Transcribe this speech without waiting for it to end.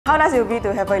How nice it would be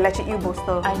to have an electric eel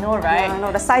booster. I know, right? Yeah, I know,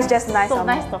 the size just nice. So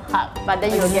nice to hug, but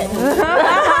then you'll get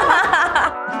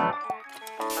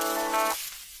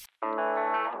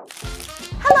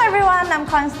Hello everyone, I'm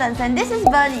Constance and this is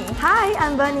Bernie. Hi,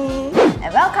 I'm Bernie.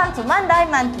 And welcome to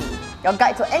Mandai Monthly, your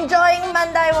guide to enjoying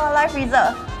Mandai Wildlife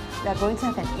Reserve. We are going to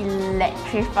have an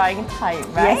electrifying time,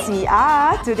 right? Yes, we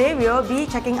are. Today we will be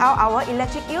checking out our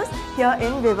electric eels here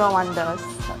in River Wonders.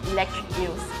 So, electric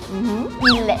eels.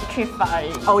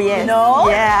 Electrifying. Oh yes. No?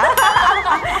 Yeah.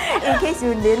 In case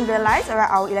you didn't realize,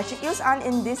 our electric eels aren't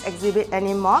in this exhibit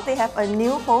anymore. They have a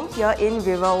new home here in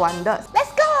River Wonders.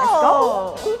 Let's go! Let's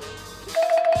go!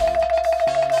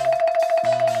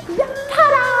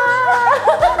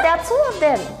 Ta-da! There are two of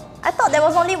them. I thought there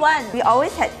was only one. We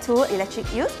always had two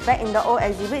electric eels. Back in the old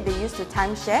exhibit, they used to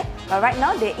timeshare, but right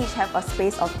now they each have a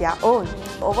space of their own.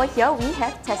 Over here, we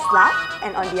have Tesla,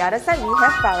 and on the other side, we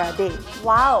have Faraday.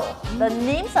 Wow, the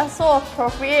names are so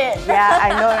appropriate. Yeah, I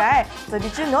know, right? So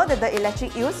did you know that the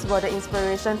electric eels were the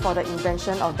inspiration for the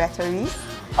invention of batteries?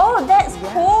 Oh, that's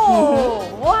cool!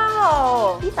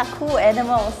 Wow! These are cool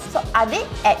animals. So are they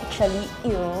actually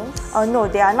eels? Oh no,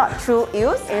 they are not true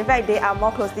eels. In fact, they are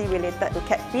more closely related to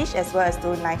catfish as well as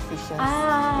to knife fishes.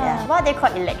 Yeah. Why are they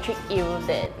called electric eel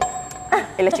then?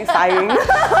 Electrifying.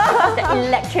 They're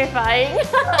electrifying.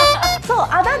 So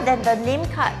other than the name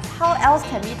cards, how else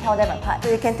can we tell them apart? So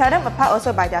you can tell them apart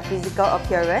also by their physical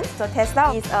appearance. So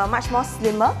Tesla is much more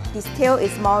slimmer. His tail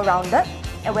is more rounded.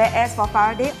 Whereas for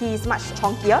Faraday, he is much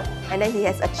chunkier and then he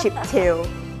has a chipped tail.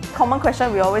 Common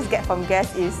question we always get from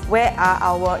guests is, where are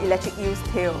our electric eels'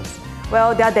 tails?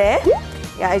 Well, they're there.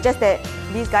 Yeah, it's just that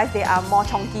these guys, they are more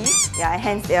chunky. Yeah, and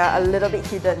hence they are a little bit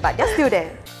hidden, but they're still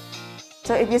there.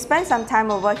 So if you spend some time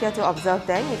over here to observe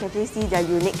them, you can actually see their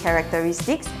unique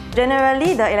characteristics.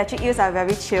 Generally, the electric eels are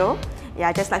very chill.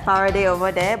 Yeah, just like Faraday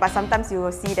over there, but sometimes you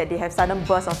will see that they have sudden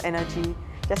bursts of energy,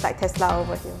 just like Tesla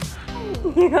over here.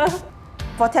 Yeah.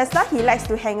 For Tesla, he likes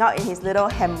to hang out in his little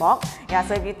hammock. Yeah,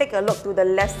 so if you take a look to the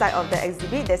left side of the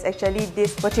exhibit, there's actually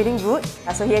this protruding root.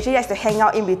 So he actually likes to hang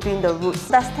out in between the roots.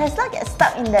 Does Tesla get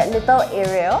stuck in that little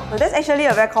area? So that's actually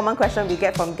a very common question we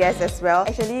get from guests as well.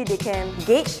 Actually, they can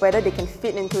gauge whether they can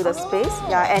fit into the space.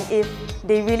 Yeah, and if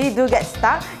they really do get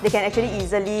stuck, they can actually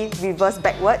easily reverse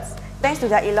backwards. Thanks to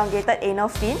their elongated anal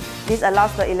fin, this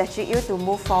allows the electric eel to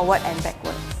move forward and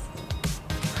backwards.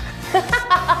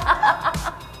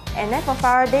 And then for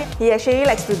Faraday, he actually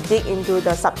likes to dig into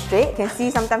the substrate. You can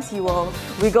see sometimes he will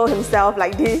wiggle himself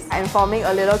like this and forming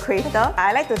a little crater.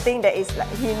 I like to think that it's like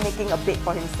him making a bed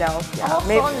for himself. Yeah, oh,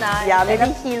 maybe, so nice. Yeah, maybe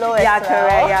and a pillow as well.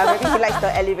 Correct. Yeah, maybe he likes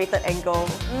the elevated angle.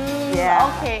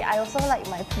 Yeah. Okay, I also like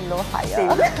my pillow higher.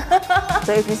 Same.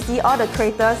 So if you see all the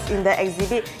craters in the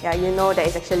exhibit, yeah, you know that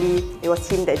it was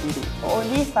him that did it.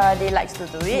 Only Faraday likes to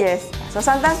do it? Yes. So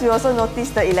sometimes we also notice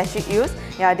the electric eels.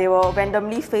 Yeah, they will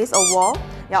randomly face a wall.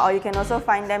 Yeah, or you can also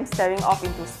find them staring off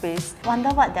into space. Wonder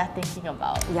what they're thinking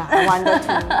about. Yeah, I wonder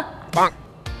too.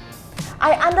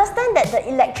 I understand that the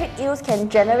electric eels can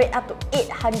generate up to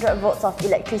 800 volts of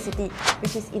electricity,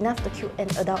 which is enough to kill an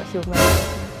adult human.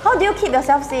 How do you keep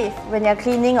yourself safe when you're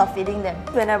cleaning or feeding them?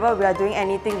 Whenever we are doing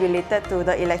anything related to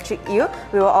the electric eel,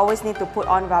 we will always need to put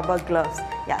on rubber gloves.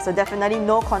 Yeah, so definitely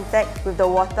no contact with the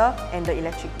water and the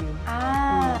electric eel.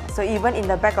 So even in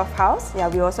the back of house, yeah,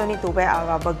 we also need to wear our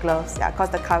rubber gloves, yeah, because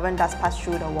the current does pass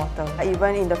through the water,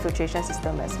 even in the filtration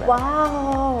system as well.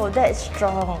 Wow, that's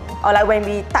strong. Or like when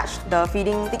we touch the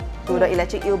feeding stick to the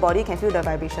electric eel body, you can feel the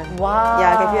vibration. Wow.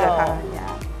 Yeah, you can feel the current.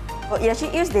 Yeah. For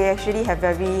electric eels, they actually have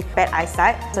very bad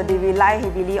eyesight, so they rely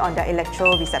heavily on their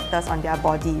electroreceptors on their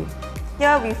body.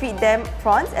 Here we feed them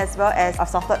prawns as well as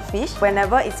assorted fish.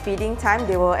 Whenever it's feeding time,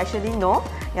 they will actually know.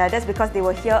 Yeah, that's because they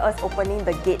will hear us opening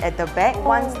the gate at the back.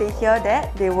 Once they hear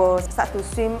that, they will start to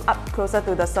swim up closer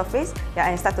to the surface, yeah,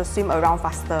 and start to swim around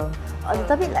faster. A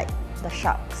little bit like the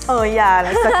sharks. Oh yeah,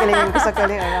 like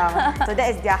circling around. So that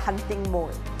is their hunting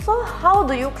mode. So how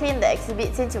do you clean the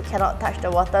exhibit since you cannot touch the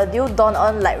water? Do you don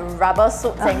on like rubber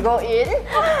suits and go in?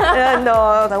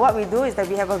 No, so what we do is that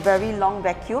we have a very long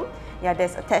vacuum. Yeah,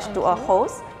 that's attached to a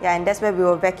hose. Yeah, and that's where we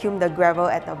will vacuum the gravel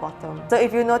at the bottom. So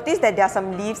if you notice that there are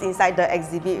some leaves inside the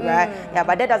exhibit, right? Yeah,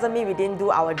 but that doesn't mean we didn't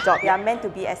do our job. They are meant to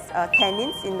be as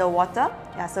tannins in the water.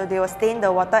 Yeah, so they will stain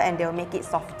the water and they will make it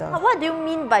softer. What do you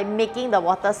mean by making the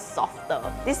water softer?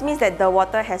 This means that the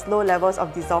water has low levels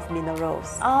of dissolved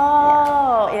minerals.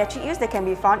 Oh. Yeah. Electric eels, they can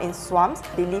be found in swamps.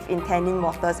 They live in tannin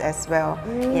waters as well.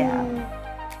 Yeah.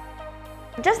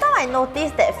 Just now I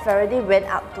noticed that Faraday went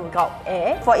up to gulp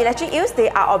air. For electric eels, they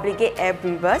are obligate air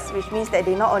breathers, which means that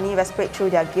they not only respirate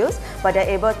through their gills, but they're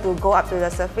able to go up to the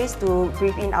surface to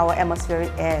breathe in our atmospheric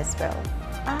air as well.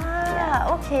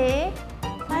 Okay.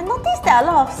 I there are a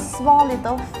lot of small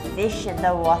little fish in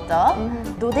the water.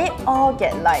 Do they all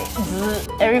get like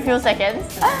every few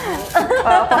seconds?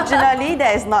 Fortunately,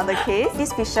 that is not the case.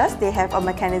 These fishes, they have a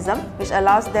mechanism which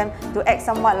allows them to act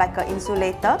somewhat like an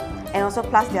insulator, and also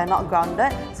plus they are not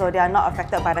grounded, so they are not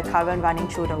affected by the current running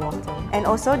through the water. And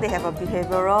also they have a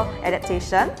behavioral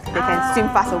adaptation. They can swim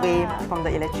fast away from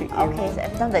the electric eel. Okay, so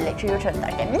every time the electric eel tries to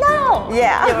target me, no!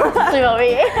 Yeah. You will swim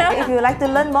away. If you would like to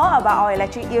learn more about our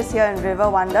electric eels here in River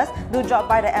Wonders, do drop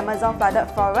by the Amazon flooded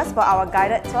forest for our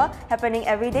guided tour happening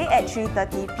every day at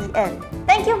 3:30 p.m.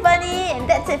 Thank you, Bunny, and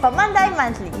that's it for Mandai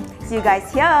Monthly. See you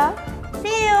guys here.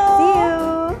 See you! See you!